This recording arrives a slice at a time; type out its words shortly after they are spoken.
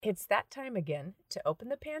It's that time again to open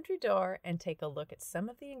the pantry door and take a look at some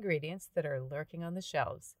of the ingredients that are lurking on the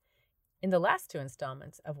shelves. In the last two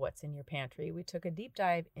installments of What's in Your Pantry, we took a deep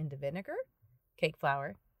dive into vinegar, cake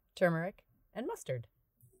flour, turmeric, and mustard.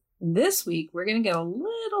 This week, we're going to get a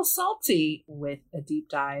little salty with a deep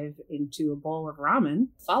dive into a bowl of ramen,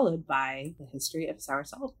 followed by the history of sour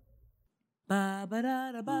salt.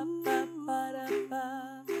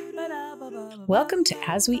 Welcome to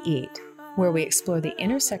As We Eat, where we explore the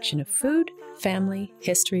intersection of food, family,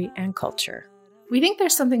 history, and culture. We think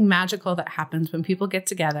there's something magical that happens when people get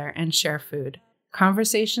together and share food.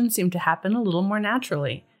 Conversations seem to happen a little more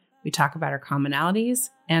naturally. We talk about our commonalities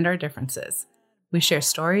and our differences. We share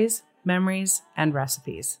stories, memories, and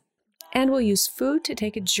recipes. And we'll use food to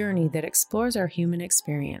take a journey that explores our human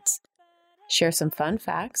experience. Share some fun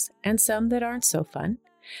facts and some that aren't so fun.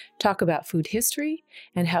 Talk about food history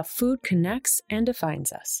and how food connects and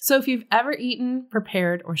defines us. So if you've ever eaten,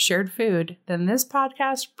 prepared, or shared food, then this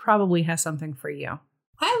podcast probably has something for you.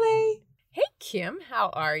 Hi, Lay. Hey, Kim. How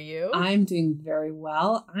are you? I'm doing very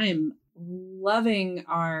well. I'm loving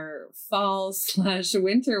our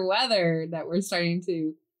fall/winter weather that we're starting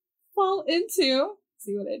to fall into.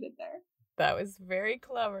 See what I did there? That was very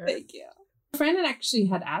clever. Thank you. A friend actually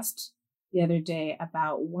had asked the other day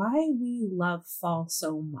about why we love fall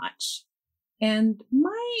so much. And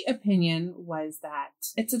my opinion was that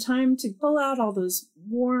it's a time to pull out all those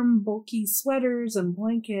warm, bulky sweaters and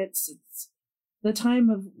blankets. It's the time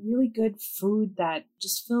of really good food that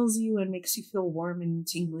just fills you and makes you feel warm and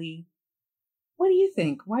tingly. What do you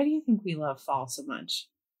think? Why do you think we love fall so much?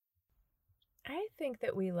 I think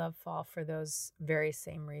that we love fall for those very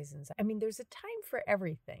same reasons. I mean, there's a time for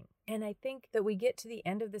everything. And I think that we get to the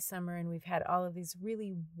end of the summer and we've had all of these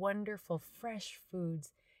really wonderful, fresh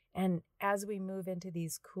foods. And as we move into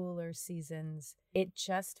these cooler seasons, it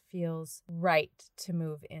just feels right to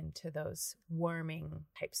move into those warming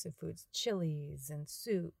types of foods, chilies and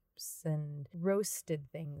soups and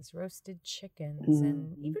roasted things, roasted chickens,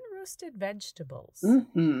 and even roasted vegetables.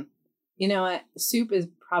 Mm-hmm. You know what? Soup is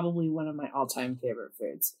probably one of my all-time favorite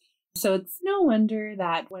foods. So it's no wonder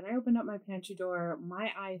that when I opened up my pantry door,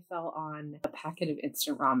 my eye fell on a packet of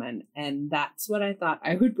instant ramen. And that's what I thought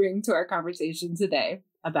I would bring to our conversation today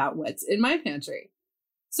about what's in my pantry.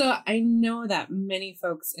 So I know that many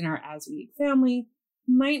folks in our As We Eat family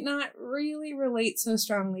might not really relate so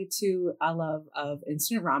strongly to a love of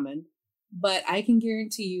instant ramen, but I can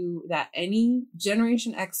guarantee you that any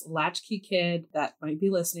Generation X latchkey kid that might be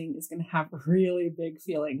listening is going to have really big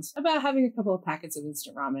feelings about having a couple of packets of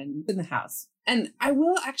instant ramen in the house. And I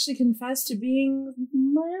will actually confess to being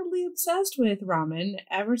mildly obsessed with ramen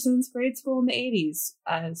ever since grade school in the 80s.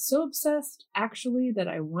 So obsessed, actually, that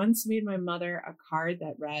I once made my mother a card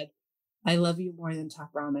that read, "I love you more than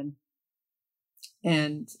top ramen."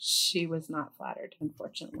 And she was not flattered,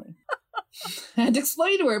 unfortunately. I had to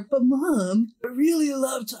explain to her, "But Mom, I really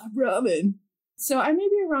love top ramen." So I may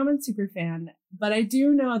be a ramen super fan, but I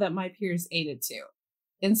do know that my peers ate it too.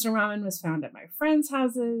 Instant ramen was found at my friends'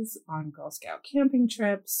 houses, on Girl Scout camping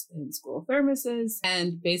trips, in school thermoses,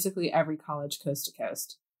 and basically every college coast to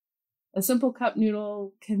coast. A simple cup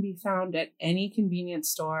noodle can be found at any convenience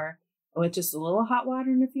store. With just a little hot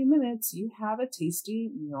water in a few minutes, you have a tasty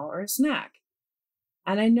meal or a snack.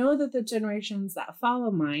 And I know that the generations that follow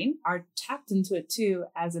mine are tapped into it too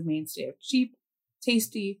as a mainstay of cheap,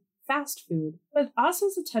 tasty, fast food, but also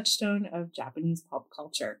as a touchstone of Japanese pulp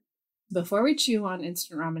culture. Before we chew on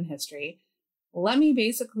instant ramen history, let me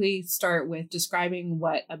basically start with describing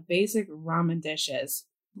what a basic ramen dish is.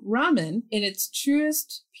 Ramen, in its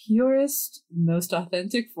truest, purest, most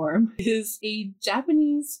authentic form, is a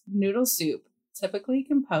Japanese noodle soup, typically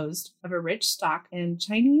composed of a rich stock and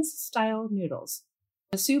Chinese-style noodles.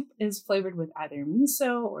 The soup is flavored with either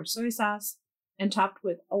miso or soy sauce and topped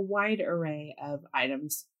with a wide array of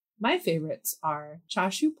items. My favorites are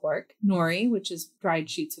chashu pork, nori, which is dried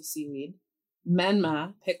sheets of seaweed,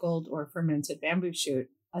 menma, pickled or fermented bamboo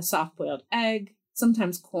shoot, a soft-boiled egg,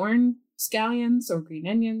 sometimes corn, scallions, or green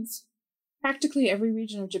onions. Practically every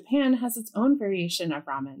region of Japan has its own variation of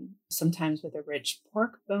ramen, sometimes with a rich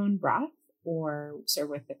pork bone broth, or serve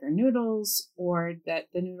with thicker noodles, or that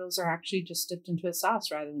the noodles are actually just dipped into a sauce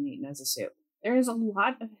rather than eaten as a soup. There is a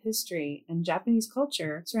lot of history and Japanese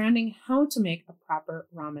culture surrounding how to make a proper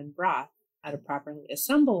ramen broth, how to properly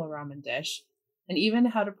assemble a ramen dish, and even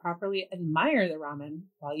how to properly admire the ramen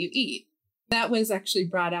while you eat. That was actually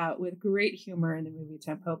brought out with great humor in the movie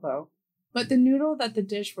Tampopo. But the noodle that the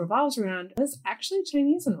dish revolves around was actually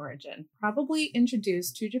Chinese in origin, probably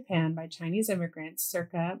introduced to Japan by Chinese immigrants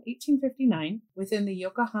circa 1859 within the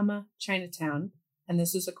Yokohama Chinatown And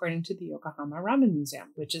this is according to the Yokohama Ramen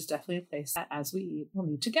Museum, which is definitely a place that As We Eat will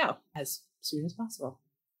need to go as soon as possible.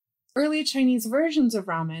 Early Chinese versions of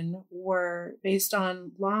ramen were based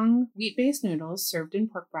on long wheat-based noodles served in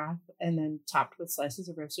pork broth and then topped with slices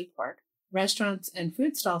of roasted pork. Restaurants and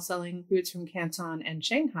food stalls selling foods from Canton and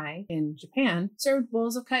Shanghai in Japan served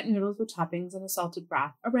bowls of cut noodles with toppings and a salted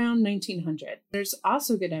broth around 1900. There's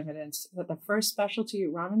also good evidence that the first specialty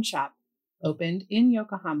ramen shop opened in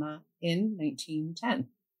Yokohama in 1910.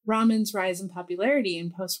 Ramen's rise in popularity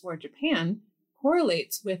in post-war Japan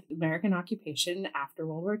correlates with American occupation after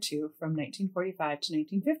World War II from 1945 to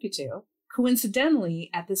 1952, coincidentally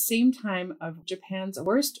at the same time of Japan's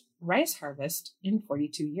worst rice harvest in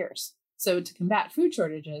 42 years. So to combat food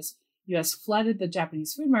shortages, U.S. flooded the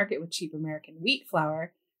Japanese food market with cheap American wheat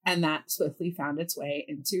flour, and that swiftly found its way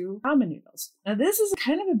into ramen noodles. Now, this is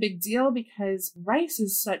kind of a big deal because rice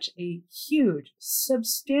is such a huge,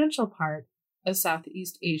 substantial part of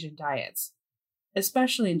Southeast Asian diets,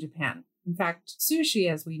 especially in Japan. In fact, sushi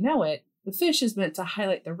as we know it, the fish is meant to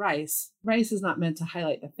highlight the rice. Rice is not meant to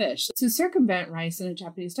highlight the fish. To circumvent rice in a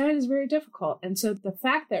Japanese diet is very difficult. And so the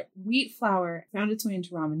fact that wheat flour found its way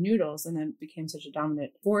into ramen noodles and then became such a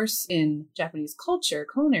dominant force in Japanese culture,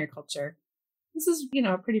 culinary culture, this is,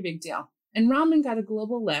 a pretty big deal. And ramen got a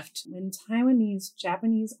global lift when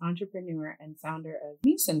Taiwanese-Japanese entrepreneur and founder of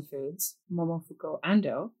Nissin Foods, Momofuku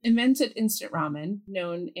Ando, invented instant ramen,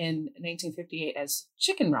 known in 1958 as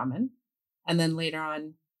chicken ramen, and then later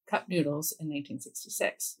on cup noodles in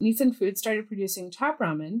 1966. Nissin Foods started producing Top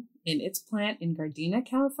Ramen in its plant in Gardena,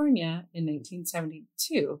 California in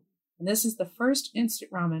 1972. And this is the first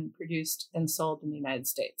instant ramen produced and sold in the United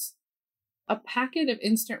States. A packet of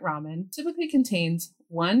instant ramen typically contains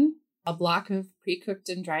 1, a block of pre-cooked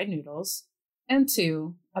and dried noodles, and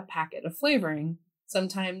 2, a packet of flavoring,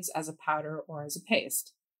 sometimes as a powder or as a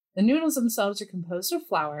paste. The noodles themselves are composed of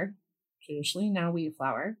flour, traditionally now wheat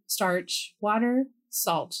flour, starch, water,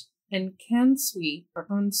 salt, and kansui, or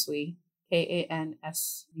onsui,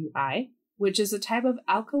 Kansui, which is a type of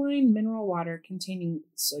alkaline mineral water containing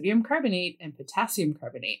sodium carbonate and potassium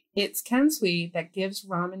carbonate. It's kansui that gives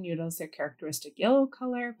ramen noodles their characteristic yellow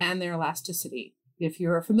color and their elasticity. If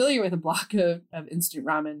you're familiar with a block of instant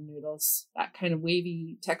ramen noodles, that kind of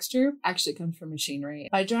wavy texture actually comes from machinery.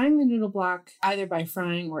 By drying the noodle block, either by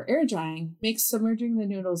frying or air drying, makes submerging the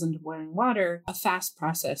noodles into boiling water a fast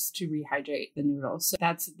process to rehydrate the noodles. So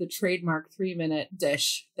that's the trademark 3-minute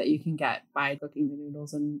dish that you can get by cooking the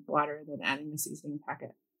noodles in water and then adding the seasoning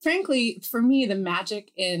packet. Frankly, for me, the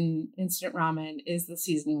magic in instant ramen is the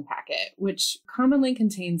seasoning packet, which commonly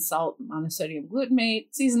contains salt, monosodium glutamate,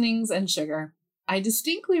 seasonings, and sugar. I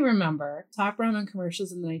distinctly remember Top Ramen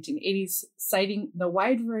commercials in the 1980s citing the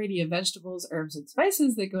wide variety of vegetables, herbs, and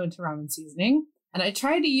spices that go into ramen seasoning. And I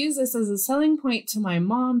tried to use this as a selling point to my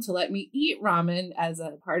mom to let me eat ramen as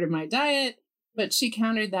a part of my diet, but she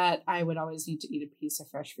countered that I would always need to eat a piece of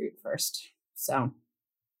fresh fruit first. So,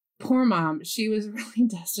 poor mom, she was really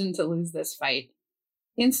destined to lose this fight.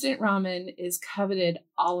 Instant ramen is coveted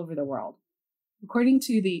all over the world. According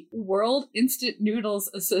to the World Instant Noodles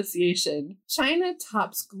Association, China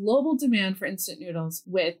tops global demand for instant noodles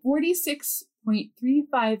with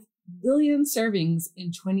 46.35 billion servings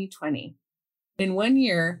in 2020. In 1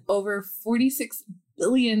 year, over 46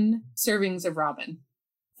 billion servings of ramen,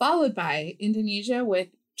 followed by Indonesia with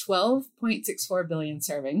 12.64 billion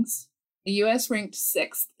servings. The US ranked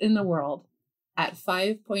 6th in the world at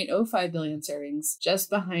 5.05 billion servings, just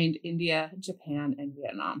behind India, Japan, and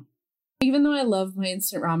Vietnam. Even though I love my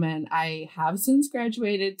instant ramen, I have since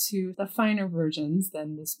graduated to the finer versions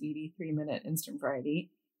than the speedy 3-minute instant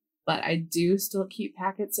variety. But I do still keep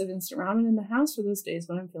packets of instant ramen in the house for those days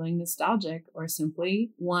when I'm feeling nostalgic or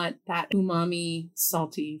simply want that umami,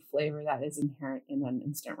 salty flavor that is inherent in an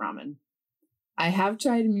instant ramen. I have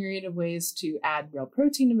tried a myriad of ways to add real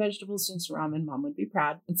protein and vegetables to instant ramen. Mom would be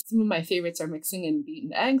proud. And some of my favorites are mixing in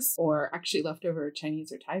beaten eggs or actually leftover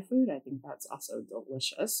Chinese or Thai food. I think that's also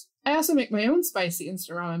delicious. I also make my own spicy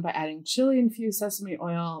instant ramen by adding chili-infused sesame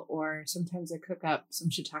oil, or sometimes I cook up some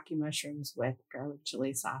shiitake mushrooms with garlic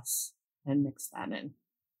chili sauce and mix that in.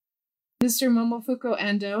 Mr. Momofuku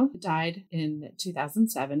Ando died in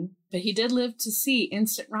 2007, but he did live to see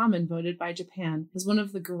instant ramen voted by Japan as one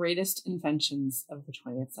of the greatest inventions of the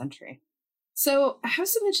 20th century. So I have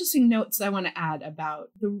some interesting notes I want to add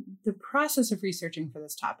about the process of researching for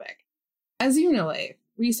this topic. As you know,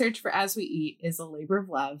 research for As We Eat is a labor of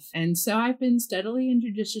love, and so I've been steadily and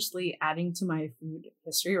judiciously adding to my food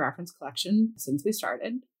history reference collection since we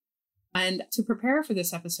started. And to prepare for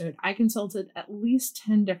this episode, I consulted at least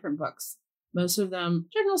 10 different books most of them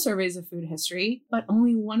general surveys of food history, but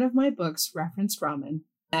only one of my books referenced ramen.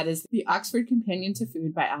 That is The Oxford Companion to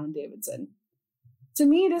Food by Alan Davidson. To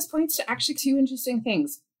me, this points to actually two interesting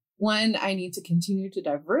things. One, I need to continue to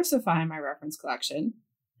diversify my reference collection.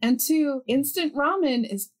 And two, instant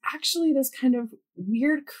ramen is actually this kind of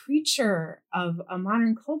weird creature of a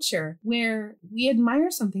modern culture where we admire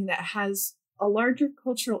something that has a larger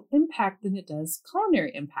cultural impact than it does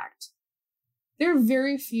culinary impact. There are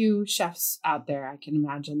very few chefs out there, I can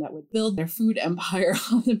imagine, that would build their food empire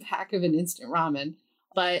on the back of an instant ramen.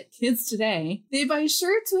 But kids today, they buy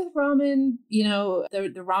shirts with ramen,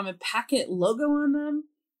 the ramen packet logo on them.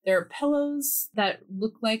 There are pillows that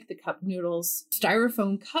look like the cup noodles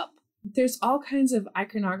styrofoam cup. There's all kinds of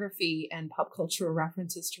iconography and pop cultural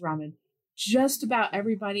references to ramen. Just about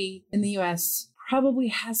everybody in the US probably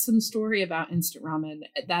has some story about instant ramen,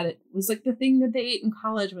 that it was like the thing that they ate in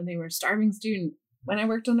college when they were a starving student. When I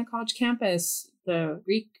worked on a college campus, the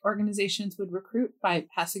Greek organizations would recruit by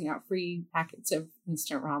passing out free packets of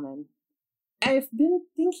instant ramen. I've been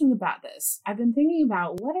thinking about this. I've been thinking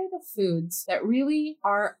about what are the foods that really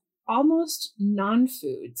are almost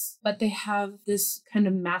non-foods, but they have this kind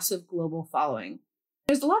of massive global following.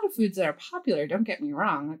 There's a lot of foods that are popular, don't get me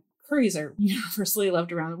wrong. Curries are universally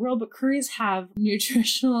loved around the world, but curries have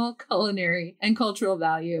nutritional, culinary, and cultural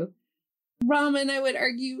value. Ramen, I would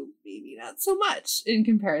argue, maybe not so much in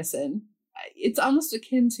comparison. It's almost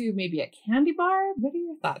akin to maybe a candy bar. What are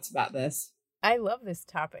your thoughts about this? I love this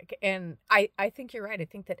topic. And I think you're right. I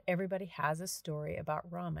think that everybody has a story about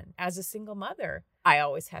ramen. As a single mother, I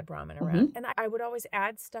always had ramen around and I would always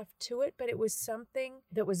add stuff to it, but it was something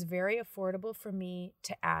that was very affordable for me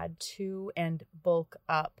to add to and bulk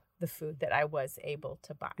up the food that I was able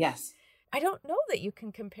to buy. Yes. I don't know that you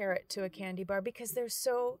can compare it to a candy bar because they're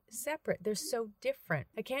so separate. They're so different.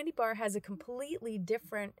 A candy bar has a completely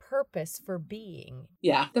different purpose for being.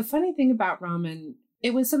 Yeah. The funny thing about ramen,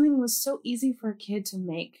 it was something that was so easy for a kid to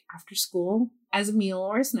make after school as a meal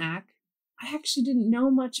or a snack. I actually didn't know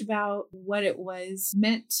much about what it was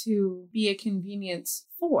meant to be a convenience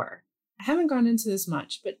for. I haven't gone into this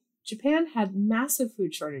much, but Japan had massive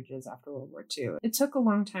food shortages after World War II. It took a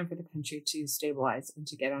long time for the country to stabilize and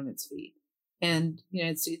to get on its feet. And the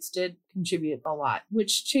United States did contribute a lot,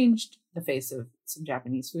 which changed the face of some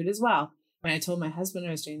Japanese food as well. When I told my husband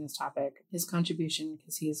I was doing this topic, his contribution,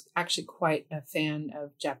 because he is actually quite a fan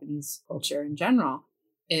of Japanese culture in general,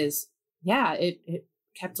 is, it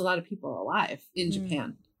kept a lot of people alive in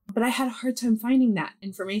Japan. But I had a hard time finding that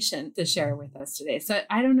information to share with us today. So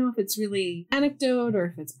I don't know if it's really anecdote or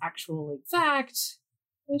if it's actual fact.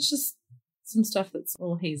 It's just some stuff that's a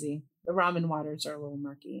little hazy. The ramen waters are a little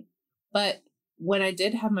murky. But when I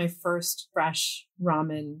did have my first fresh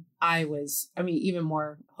ramen, I was even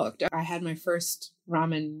more hooked. I had my first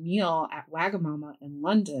ramen meal at Wagamama in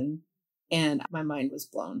London, and my mind was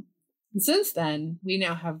blown. And since then, we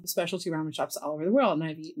now have specialty ramen shops all over the world. And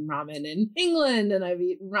I've eaten ramen in England, and I've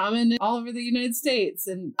eaten ramen all over the United States.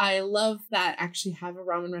 And I love that I actually have a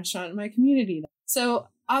ramen restaurant in my community. So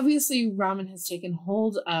obviously, ramen has taken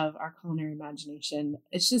hold of our culinary imagination.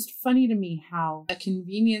 It's just funny to me how a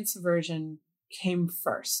convenience version came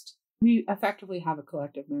first. We effectively have a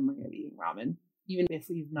collective memory of eating ramen, even if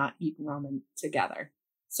we've not eaten ramen together.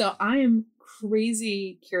 So I am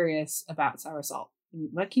crazy curious about sour salt.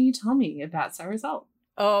 What can you tell me about sour salt?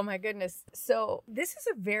 Oh my goodness. So this is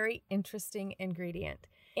a very interesting ingredient.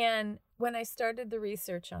 And when I started the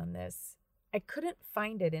research on this, I couldn't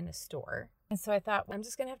find it in a store. And so I thought, I'm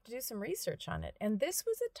just going to have to do some research on it. And this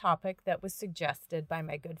was a topic that was suggested by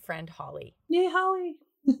my good friend, Holly. Yay, Holly.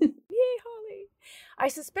 Yay, Holly. I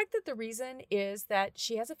suspect that the reason is that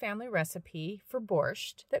she has a family recipe for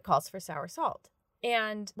borscht that calls for sour salt.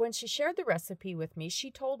 And when she shared the recipe with me,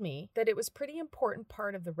 she told me that it was a pretty important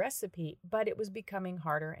part of the recipe, but it was becoming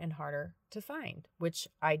harder and harder to find, which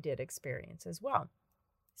I did experience as well.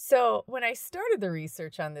 So when I started the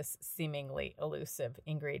research on this seemingly elusive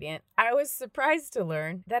ingredient, I was surprised to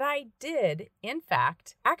learn that I did, in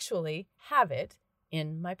fact, actually have it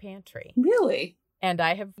in my pantry. Really? And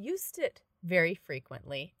I have used it very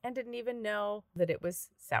frequently and didn't even know that it was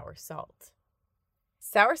sour salt.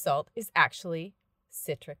 Sour salt is actually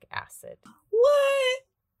citric acid. What?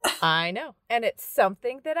 I know. And it's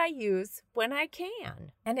something that I use when I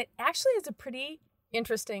can. And it actually has a pretty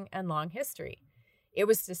interesting and long history. It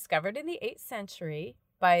was discovered in the 8th century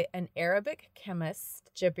by an Arabic chemist,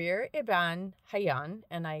 Jabir ibn Hayyan,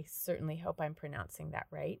 and I certainly hope I'm pronouncing that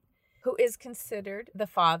right, who is considered the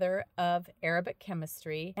father of Arabic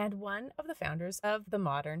chemistry and one of the founders of the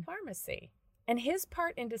modern pharmacy. And his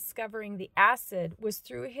part in discovering the acid was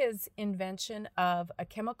through his invention of a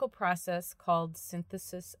chemical process called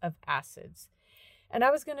synthesis of acids. And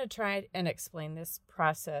I was going to try and explain this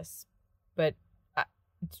process, but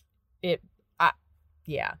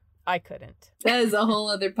I couldn't. That is a whole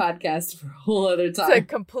other podcast for a whole other time. It's a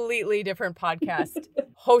completely different podcast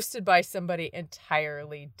hosted by somebody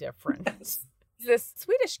entirely different. Yes. This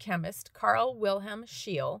Swedish chemist, Carl Wilhelm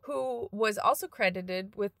Scheele, who was also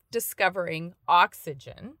credited with discovering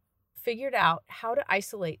oxygen, figured out how to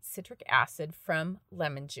isolate citric acid from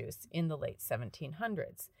lemon juice in the late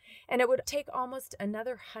 1700s. And it would take almost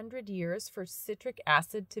another 100 years for citric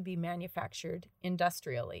acid to be manufactured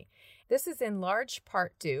industrially. This is in large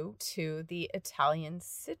part due to the Italian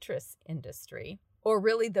citrus industry, or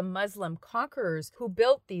really the Muslim conquerors who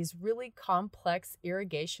built these really complex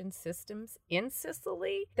irrigation systems in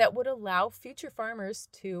Sicily that would allow future farmers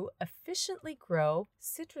to efficiently grow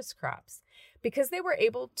citrus crops. Because they were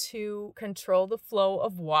able to control the flow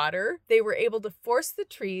of water, they were able to force the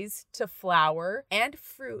trees to flower and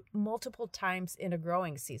fruit multiple times in a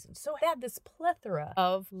growing season. So they had this plethora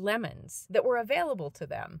of lemons that were available to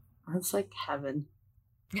them. That's like heaven.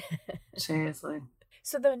 Seriously.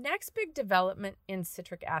 So the next big development in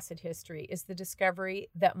citric acid history is the discovery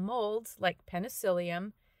that molds like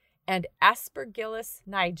Penicillium and Aspergillus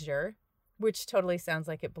niger, which totally sounds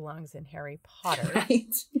like it belongs in Harry Potter,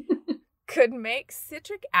 Right. could make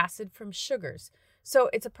citric acid from sugars. So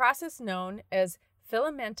it's a process known as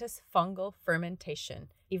filamentous fungal fermentation.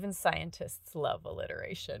 Even scientists love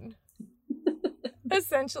alliteration.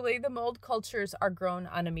 Essentially, the mold cultures are grown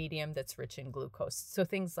on a medium that's rich in glucose, so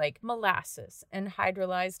things like molasses and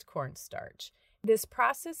hydrolyzed cornstarch. This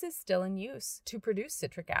process is still in use to produce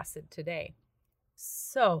citric acid today.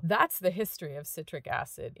 So that's the history of citric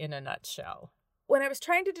acid in a nutshell. When I was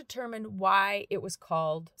trying to determine why it was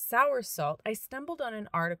called sour salt, I stumbled on an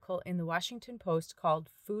article in the Washington Post called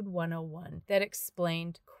Food 101 that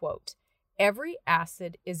explained, quote, "Every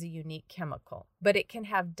acid is a unique chemical, but it can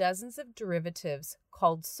have dozens of derivatives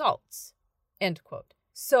called salts," end quote.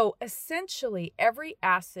 So essentially, every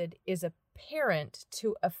acid is a parent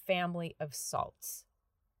to a family of salts.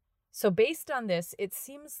 So based on this, it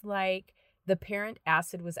seems like the parent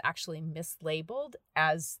acid was actually mislabeled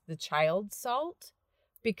as the child salt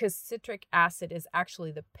because citric acid is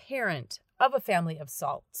actually the parent of a family of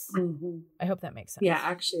salts. Mm-hmm. I hope that makes sense. Yeah,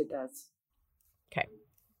 actually it does. Okay,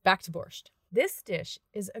 back to borscht. This dish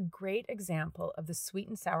is a great example of the sweet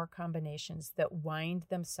and sour combinations that wind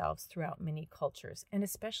themselves throughout many cultures, and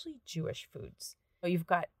especially Jewish foods. You've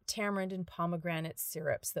got tamarind and pomegranate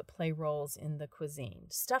syrups that play roles in the cuisine,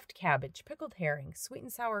 stuffed cabbage, pickled herring, sweet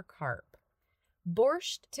and sour carp.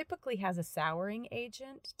 Borscht typically has a souring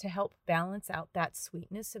agent to help balance out that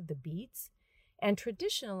sweetness of the beets. And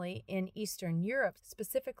traditionally in Eastern Europe,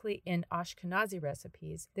 specifically in Ashkenazi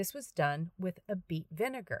recipes, this was done with a beet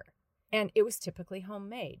vinegar. And it was typically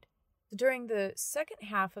homemade. During the second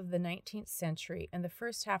half of the 19th century and the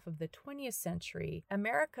first half of the 20th century,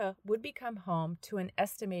 America would become home to an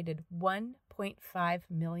estimated 1.5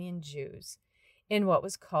 million Jews in what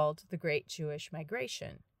was called the Great Jewish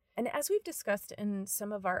Migration. And as we've discussed in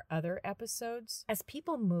some of our other episodes, as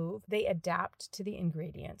people move, they adapt to the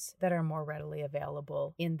ingredients that are more readily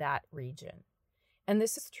available in that region. And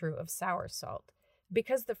this is true of sour salt.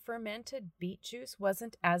 Because the fermented beet juice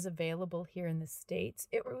wasn't as available here in the States,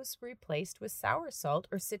 it was replaced with sour salt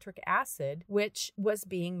or citric acid, which was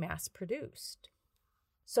being mass-produced.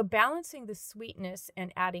 So balancing the sweetness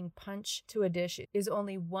and adding punch to a dish is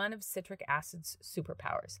only one of citric acid's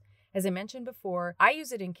superpowers. As I mentioned before, I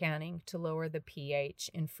use it in canning to lower the pH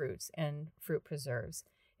in fruits and fruit preserves.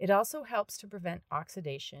 It also helps to prevent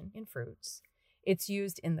oxidation in fruits. It's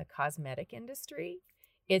used in the cosmetic industry.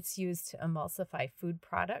 It's used to emulsify food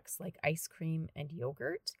products like ice cream and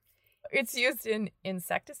yogurt. It's used in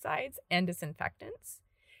insecticides and disinfectants.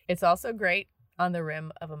 It's also great on the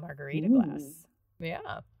rim of a margarita glass.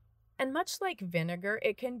 Yeah. And much like vinegar,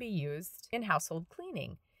 it can be used in household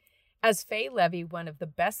cleaning. As Fay Levy, one of the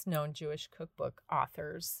best-known Jewish cookbook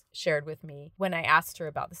authors, shared with me when I asked her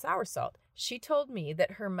about the sour salt, she told me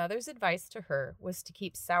that her mother's advice to her was to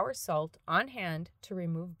keep sour salt on hand to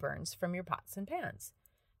remove burns from your pots and pans.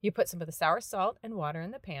 You put some of the sour salt and water in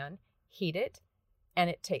the pan, heat it, and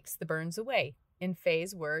it takes the burns away. In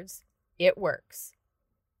Fay's words, it works.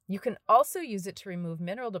 You can also use it to remove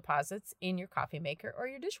mineral deposits in your coffee maker or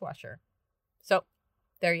your dishwasher. So,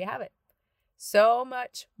 there you have it. So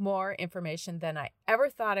much more information than I ever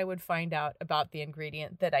thought I would find out about the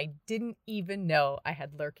ingredient that I didn't even know I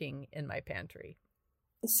had lurking in my pantry.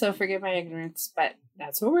 So forgive my ignorance, but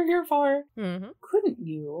that's what we're here for. Mm-hmm. Couldn't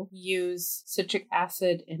you use citric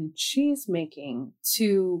acid in cheese making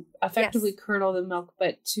to effectively curdle the milk,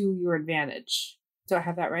 but to your advantage? Do I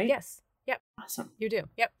have that right? Yes. Yep. Awesome. You do.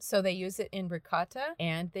 Yep. So they use it in ricotta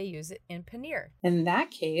and they use it in paneer. In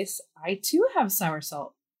that case, I too have sour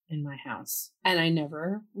salt in my house, and I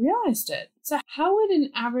never realized it. So how would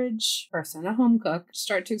an average person, a home cook,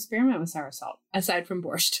 start to experiment with sour salt, aside from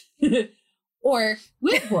borscht? Or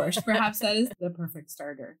with borscht, perhaps that is the perfect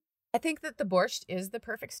starter. I think that the borscht is the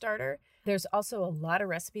perfect starter. There's also a lot of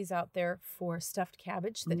recipes out there for stuffed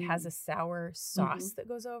cabbage that has a sour sauce that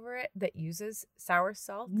goes over it that uses sour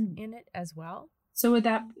salt in it as well. So would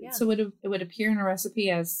that? Yeah. So it would appear in a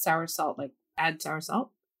recipe as sour salt, like add sour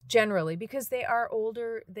salt? Generally, because they are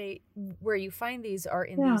older, where you find these are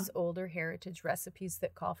in these older heritage recipes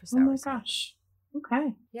that call for sour salt. Oh my gosh.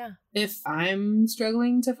 Okay. Yeah. If I'm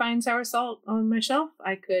struggling to find sour salt on my shelf,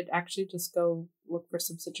 I could actually just go look for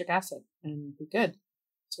some citric acid and be good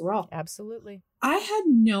to roll. Absolutely. I had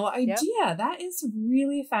no idea. Yep. That is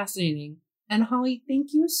really fascinating. And Holly,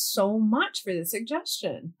 thank you so much for the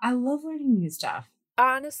suggestion. I love learning new stuff.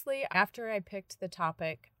 Honestly, after I picked the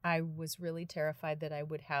topic, I was really terrified that I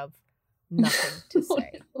would have nothing to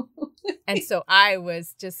say. And so I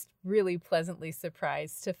was just really pleasantly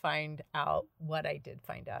surprised to find out what I did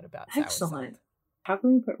find out about sour salt. Excellent. How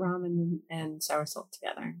can we put ramen and sour salt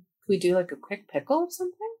together? Could we do like a quick pickle of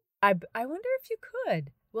something? I wonder if you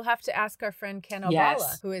could. We'll have to ask our friend Ken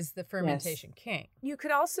Obala, who is the fermentation king. You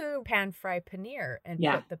could also pan fry paneer and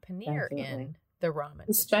put the paneer in the ramen.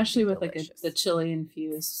 Especially with like the chili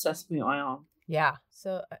infused sesame oil. Yeah.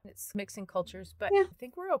 So it's mixing cultures, but I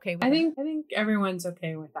think we're okay with that. I think everyone's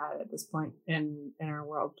okay with that at this point in our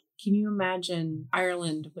world. Can you imagine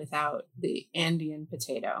Ireland without the Andean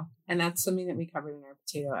potato? And that's something that we covered in our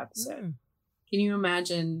potato episode. Can you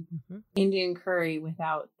imagine Indian curry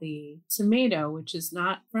without the tomato, which is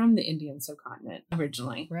not from the Indian subcontinent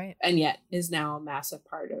originally, right? And yet is now a massive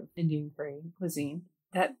part of Indian curry cuisine?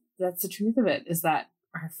 That's the truth of it, is that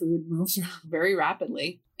our food moves around very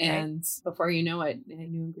rapidly. And before you know it,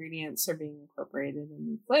 new ingredients are being incorporated and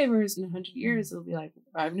new flavors. In 100 years, it'll be like,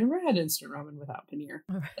 I've never had instant ramen without paneer.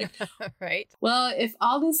 Right. Well, if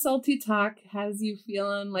all this salty talk has you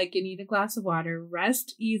feeling like you need a glass of water,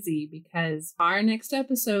 rest easy, because our next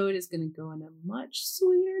episode is going to go in a much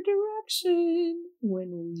sweeter direction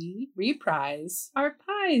when we reprise our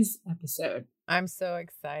pies episode. I'm so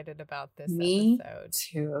excited about this episode. Me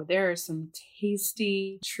too. There are some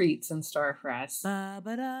tasty treats in store for us. For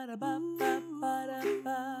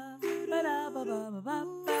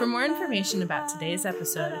more information about today's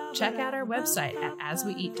episode, check out our website at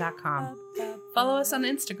asweeat.com. Follow us on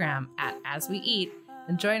Instagram at asweeat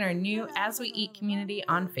and join our new As We Eat community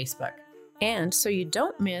on Facebook. And so you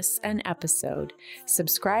don't miss an episode,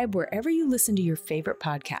 subscribe wherever you listen to your favorite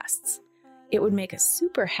podcasts. It would make us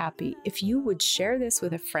super happy if you would share this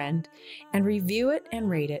with a friend and review it and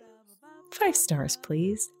rate it. 5 stars,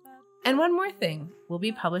 please. And one more thing, we'll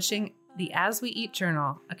be publishing the As We Eat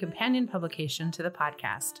Journal, a companion publication to the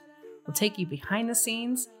podcast. We'll take you behind the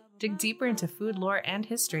scenes, dig deeper into food lore and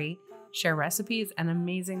history, share recipes and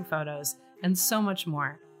amazing photos, and so much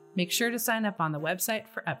more. Make sure to sign up on the website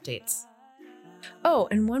for updates. Oh,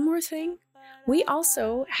 and one more thing. We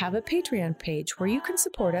also have a Patreon page where you can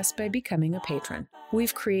support us by becoming a patron.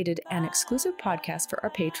 We've created an exclusive podcast for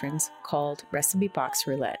our patrons called Recipe Box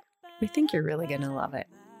Roulette. We think you're really going to love it.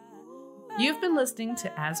 You've been listening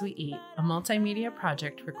to As We Eat, a multimedia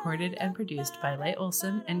project recorded and produced by Leigh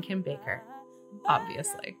Olson and Kim Baker.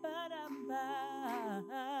 Obviously.